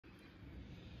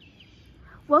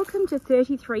Welcome to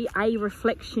 33A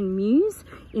Reflection Mews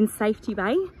in Safety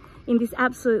Bay in this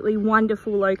absolutely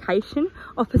wonderful location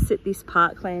opposite this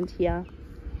parkland here.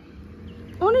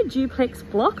 On a duplex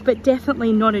block, but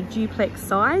definitely not a duplex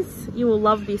size. You will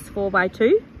love this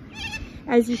 4x2.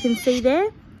 As you can see there,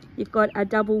 you've got a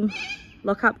double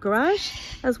lock-up garage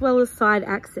as well as side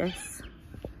access.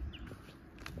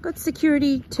 Got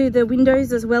security to the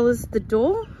windows as well as the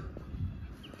door.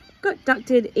 Got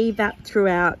ducted evap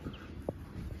throughout.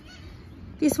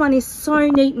 This one is so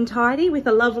neat and tidy with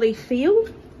a lovely feel.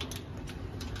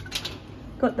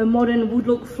 Got the modern wood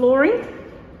look flooring.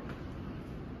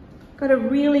 Got a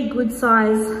really good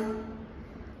size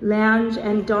lounge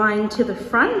and dine to the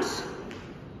front.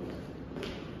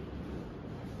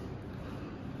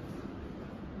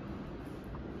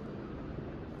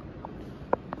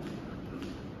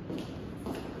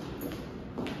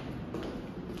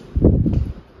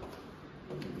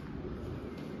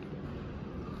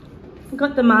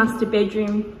 Got the master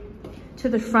bedroom to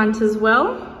the front as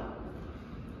well,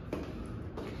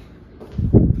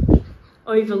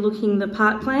 overlooking the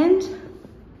parkland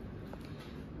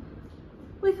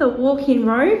with a walk-in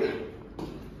robe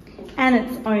and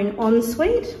its own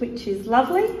ensuite, which is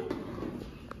lovely.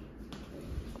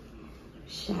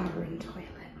 Shower and toilet.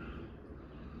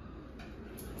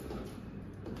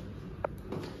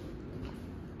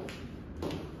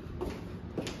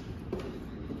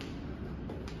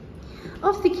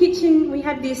 Off the kitchen, we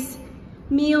have this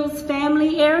meals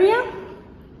family area.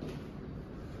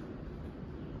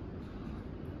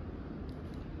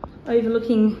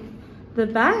 Overlooking the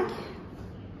back.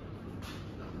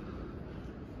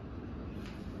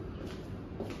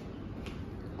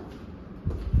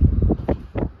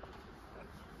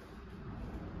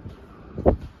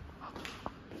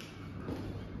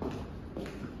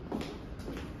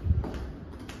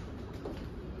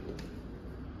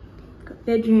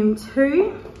 Bedroom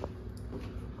 2,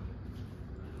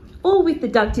 all with the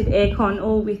ducted aircon,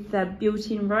 all with the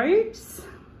built-in robes.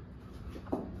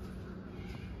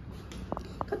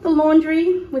 Got the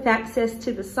laundry with access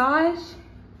to the side.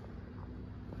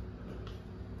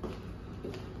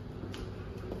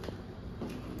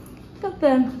 Got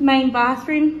the main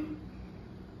bathroom.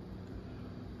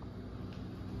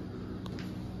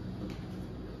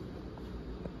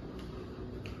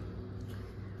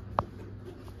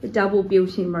 The double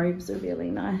built-in robes are really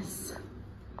nice.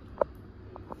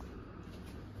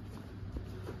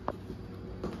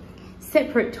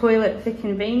 Separate toilet for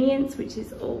convenience, which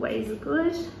is always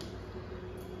good.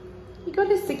 You've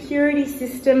got a security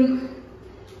system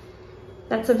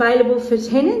that's available for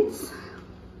tenants.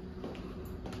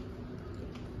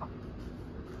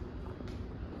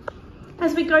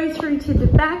 As we go through to the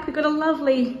back, we've got a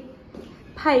lovely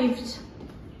paved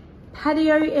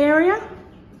patio area.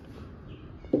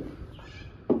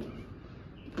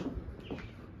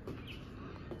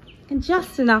 And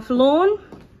just enough lawn,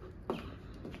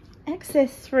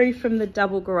 access through from the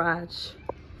double garage.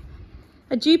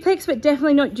 A duplex, but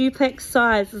definitely not duplex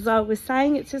size. As I was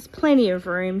saying, it's just plenty of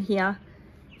room here.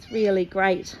 It's really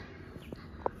great.